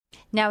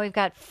Now we've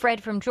got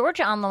Fred from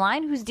Georgia on the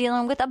line who's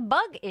dealing with a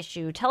bug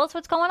issue. Tell us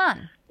what's going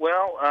on.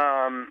 Well,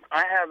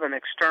 I have an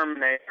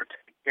exterminator to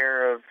take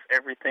care of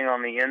everything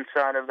on the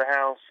inside of the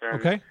house,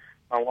 and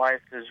my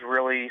wife is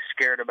really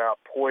scared about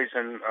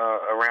poison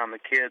around the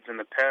kids and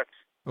the pets.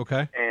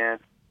 Okay. And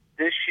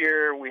this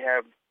year we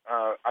have,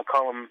 I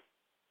call them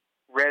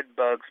red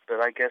bugs, but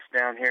I guess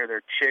down here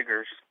they're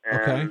chiggers,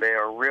 and they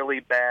are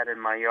really bad in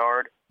my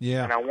yard.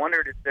 Yeah. And I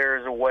wondered if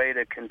there's a way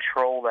to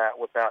control that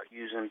without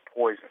using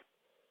poison.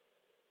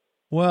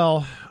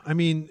 Well, I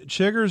mean,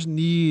 chiggers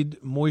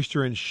need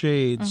moisture and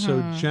shade,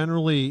 so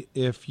generally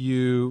if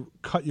you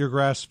cut your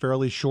grass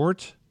fairly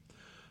short,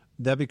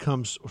 that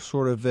becomes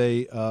sort of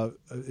a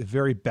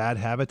very bad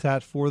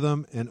habitat for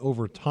them, and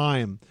over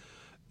time,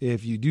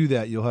 if you do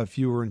that, you'll have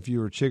fewer and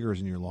fewer chiggers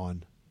in your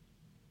lawn.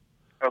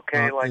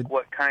 Okay,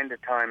 what kind of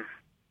time?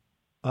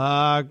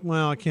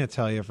 Well, I can't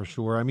tell you for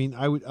sure. I mean,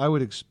 I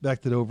would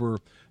expect that over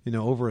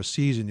a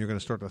season, you're going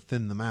to start to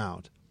thin them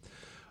out.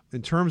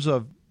 In terms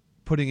of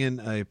putting in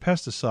a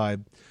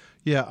pesticide,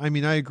 yeah, I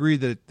mean, I agree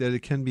that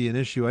it can be an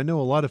issue. I know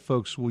a lot of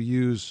folks will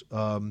use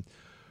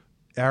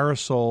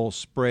aerosol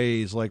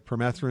sprays, like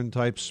permethrin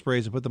type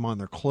sprays, and put them on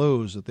their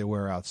clothes that they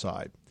wear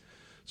outside.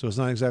 So it's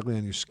not exactly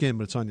on your skin,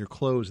 but it's on your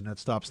clothes, and that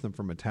stops them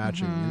from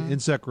attaching. An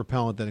insect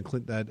repellent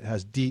that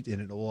has DEET in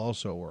it will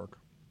also work.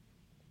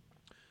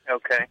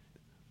 Okay.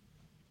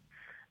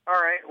 All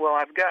right. Well,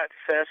 I've got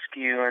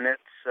fescue, and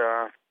it's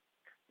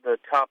the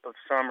top of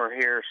summer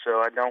here,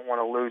 so I don't want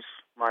to lose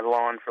my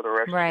lawn for the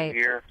rest of the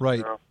year.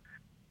 Right. So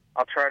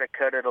I'll try to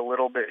cut it a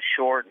little bit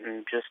short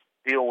and just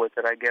deal with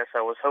it, I guess.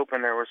 I was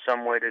hoping there was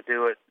some way to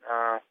do it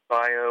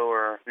bio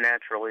or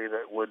naturally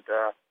that would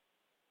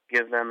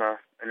give them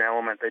an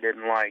element they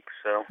didn't like.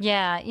 So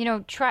yeah,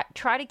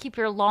 try to keep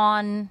your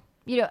lawn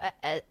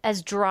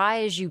as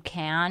dry as you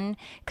can,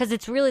 because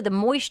it's really the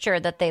moisture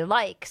that they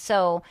like.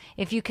 So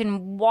if you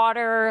can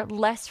water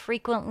less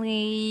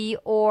frequently,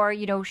 or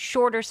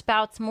shorter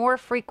spouts more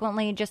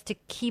frequently, just to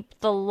keep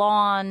the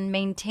lawn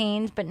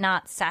maintained but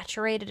not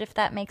saturated, if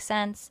that makes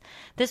sense.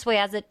 This way,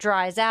 as it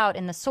dries out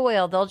in the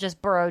soil, they'll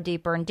just burrow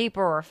deeper and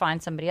deeper or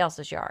find somebody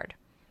else's yard.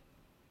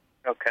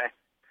 Okay.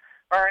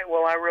 All right.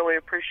 Well, I really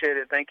appreciate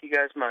it. Thank you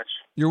guys much.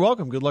 You're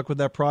welcome. Good luck with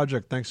that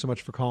project. Thanks so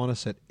much for calling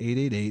us at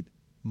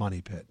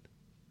 888-MONEY-PIT.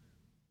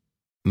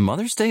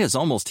 Mother's Day is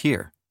almost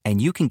here, and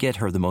you can get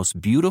her the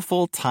most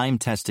beautiful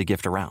time-tested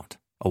gift around,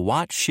 a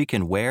watch she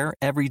can wear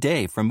every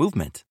day from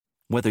Movement.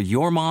 Whether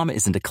your mom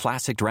is into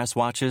classic dress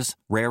watches,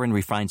 rare and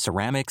refined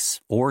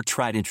ceramics, or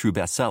tried-and-true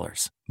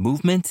bestsellers,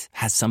 Movement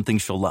has something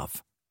she'll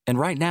love. And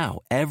right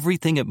now,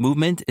 everything at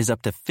Movement is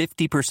up to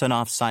 50%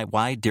 off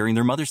site-wide during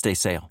their Mother's Day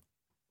sale.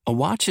 A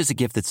watch is a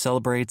gift that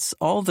celebrates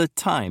all the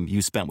time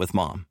you spent with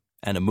mom,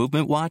 and a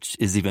Movement watch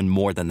is even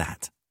more than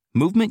that.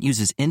 Movement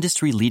uses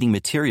industry-leading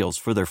materials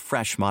for their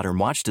fresh, modern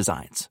watch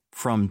designs,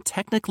 from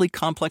technically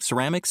complex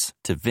ceramics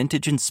to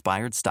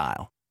vintage-inspired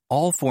style,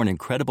 all for an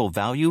incredible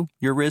value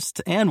your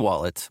wrist and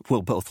wallet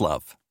will both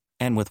love.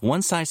 And with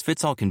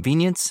one-size-fits-all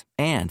convenience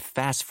and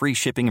fast free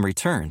shipping and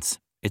returns,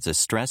 it's a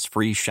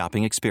stress-free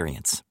shopping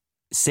experience.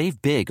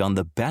 Save big on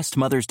the best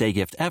Mother's Day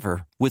gift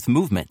ever with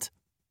Movement.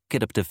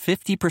 Get up to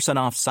 50%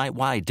 off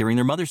site-wide during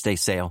their Mother's Day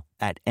sale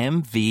at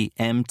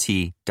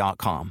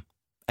MVMT.com.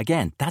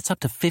 Again, that's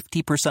up to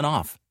 50%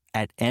 off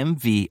at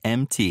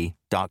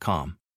MVMT.com.